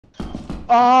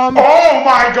Oh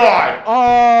my god!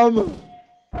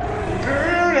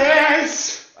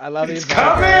 Curtis! I love you, It's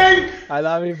Parker. coming! I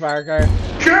love you, Parker.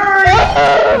 Curtis!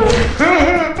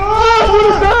 What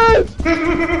is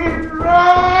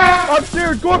Run!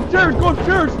 Upstairs! Go upstairs! Go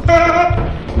upstairs!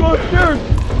 Go upstairs!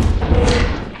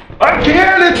 I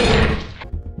can't!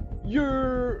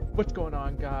 What's going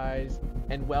on, guys?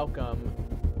 And welcome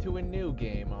to a new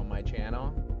game on my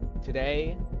channel.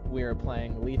 Today, we are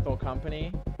playing Lethal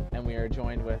Company, and we are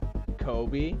joined with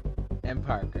Kobe and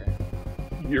Parker.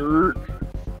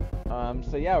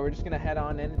 So yeah, we're just gonna head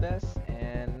on into this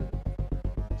and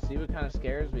see what kind of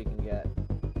scares we can get.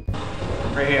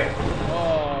 Right here.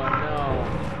 Oh no.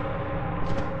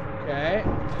 Okay.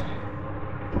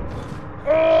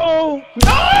 Oh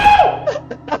No!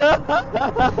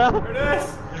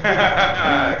 Curtis!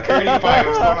 Curtis,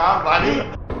 what's going on, buddy?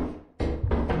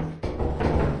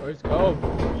 Where's Kobe?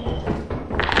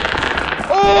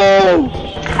 Oh!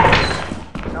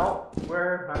 No,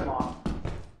 where my mom?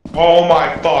 Oh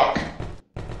my fuck.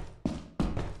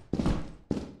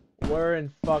 We're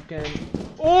in fucking...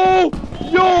 Oh!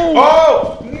 Yo!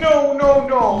 Oh! No, no,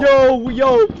 no!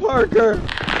 Yo, Parker!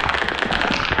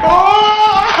 Oh!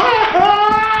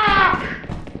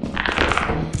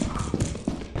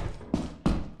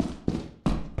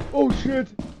 Oh shit!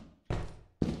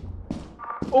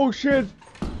 Oh shit!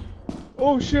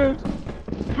 Oh shit!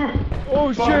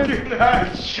 Oh shit!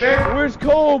 Fucking shit! Where's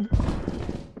Kobe?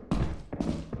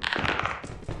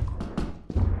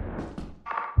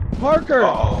 Parker!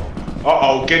 Uh-oh.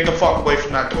 Uh-oh, get the fuck away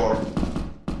from that door.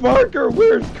 Parker,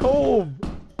 where's Kobe?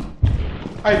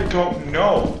 I don't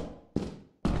know.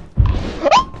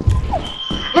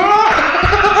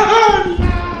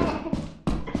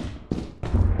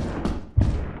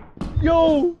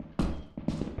 Yo!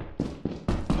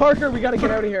 Parker, we gotta get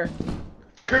out of here.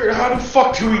 Kurt, how the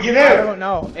fuck do we get I out? don't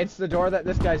know. It's the door that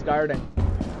this guy's guarding.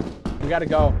 We gotta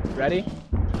go. Ready?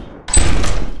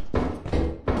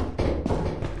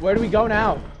 Where do we go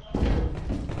now?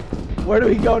 Where do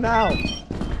we go now?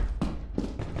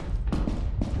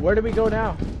 Where do we go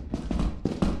now?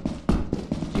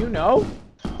 Do you know?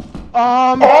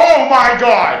 Oh my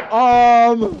god!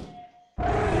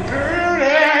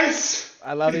 Curtis!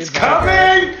 I love you, It's Parker.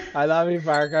 coming! I love you,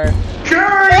 Parker.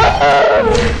 Curtis!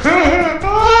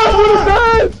 What is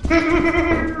that?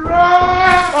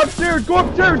 Run! Upstairs! Go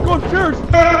upstairs! Go upstairs!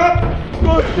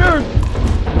 Go upstairs!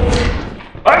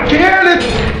 I can't!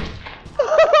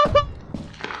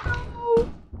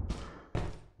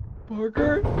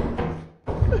 Parker?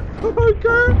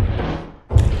 Parker?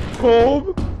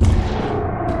 Kobe?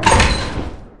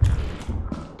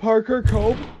 Parker,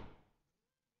 Kobe?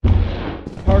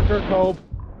 Parker, Kobe?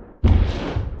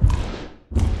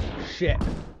 Shit.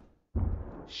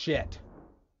 Shit.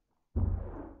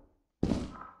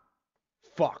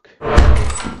 Fuck.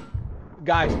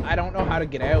 Guys, I don't know how to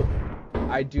get out.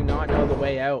 I do not know the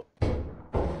way out.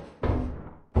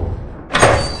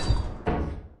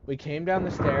 We came down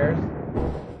the stairs.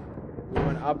 We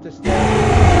went up the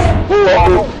stairs.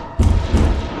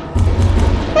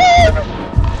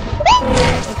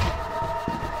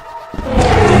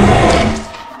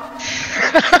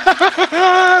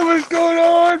 What's going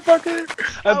on, fucker?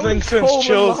 I've been since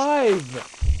chills.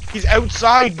 Alive? He's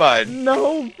outside, bud.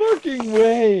 No fucking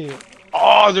way.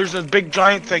 Oh, there's a big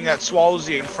giant thing that swallows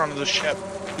you in front of the ship.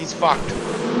 He's fucked.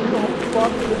 Oh,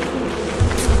 fuck this.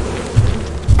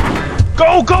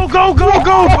 Go, go, go, go,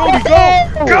 go, Cody, go,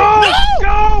 go,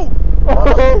 go!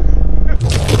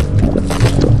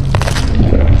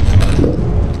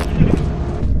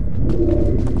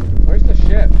 Where's the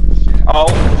ship? Oh,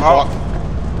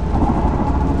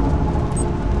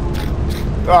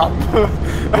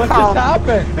 What just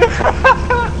happened?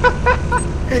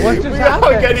 What just We all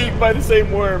happened? get eaten by the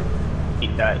same worm.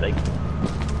 Eat that, like,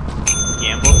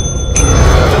 gamble.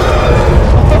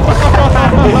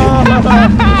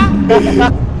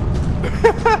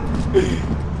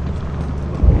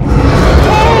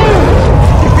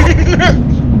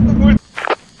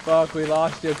 Fuck, we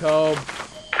lost you, Kobe.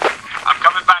 I'm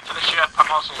coming back to the ship.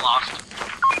 I'm also lost.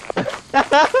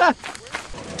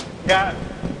 Yeah,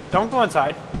 don't go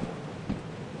inside.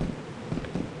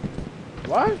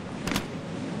 What?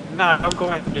 Nah, don't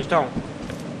go in. Just don't.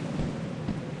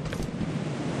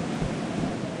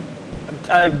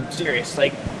 I'm serious.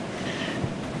 Like,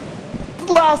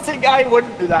 last thing I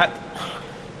wouldn't do that.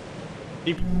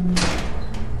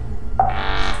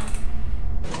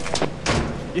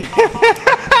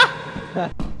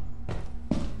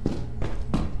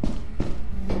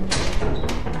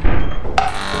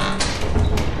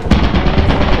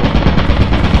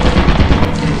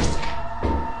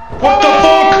 What the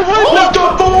fuck? What the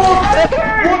fuck?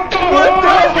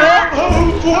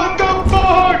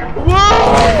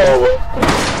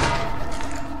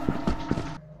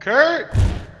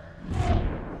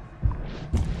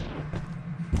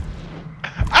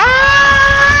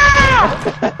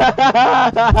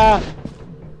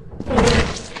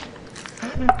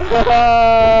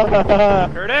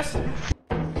 Curtis?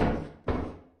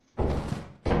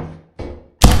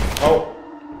 Oh.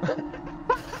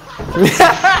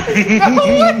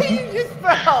 You just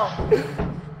fell.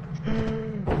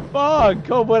 Fuck,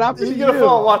 Kobe, what happened He's to gonna you?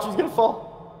 fall. Watch, he's gonna fall.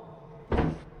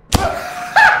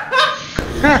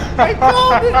 I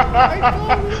called it. I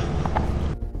called it.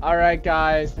 Alright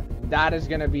guys, that is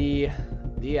gonna be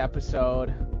the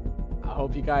episode. I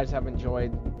hope you guys have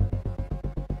enjoyed.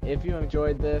 If you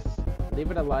enjoyed this,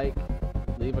 leave it a like,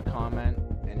 leave a comment,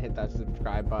 and hit that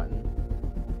subscribe button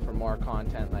for more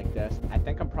content like this. I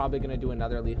think I'm probably gonna do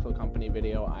another Lethal Company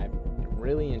video. I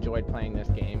really enjoyed playing this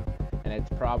game, and it's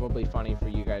probably funny for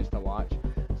you guys to watch.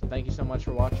 So thank you so much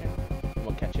for watching, and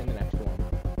we'll catch you in the next one.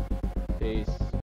 Peace.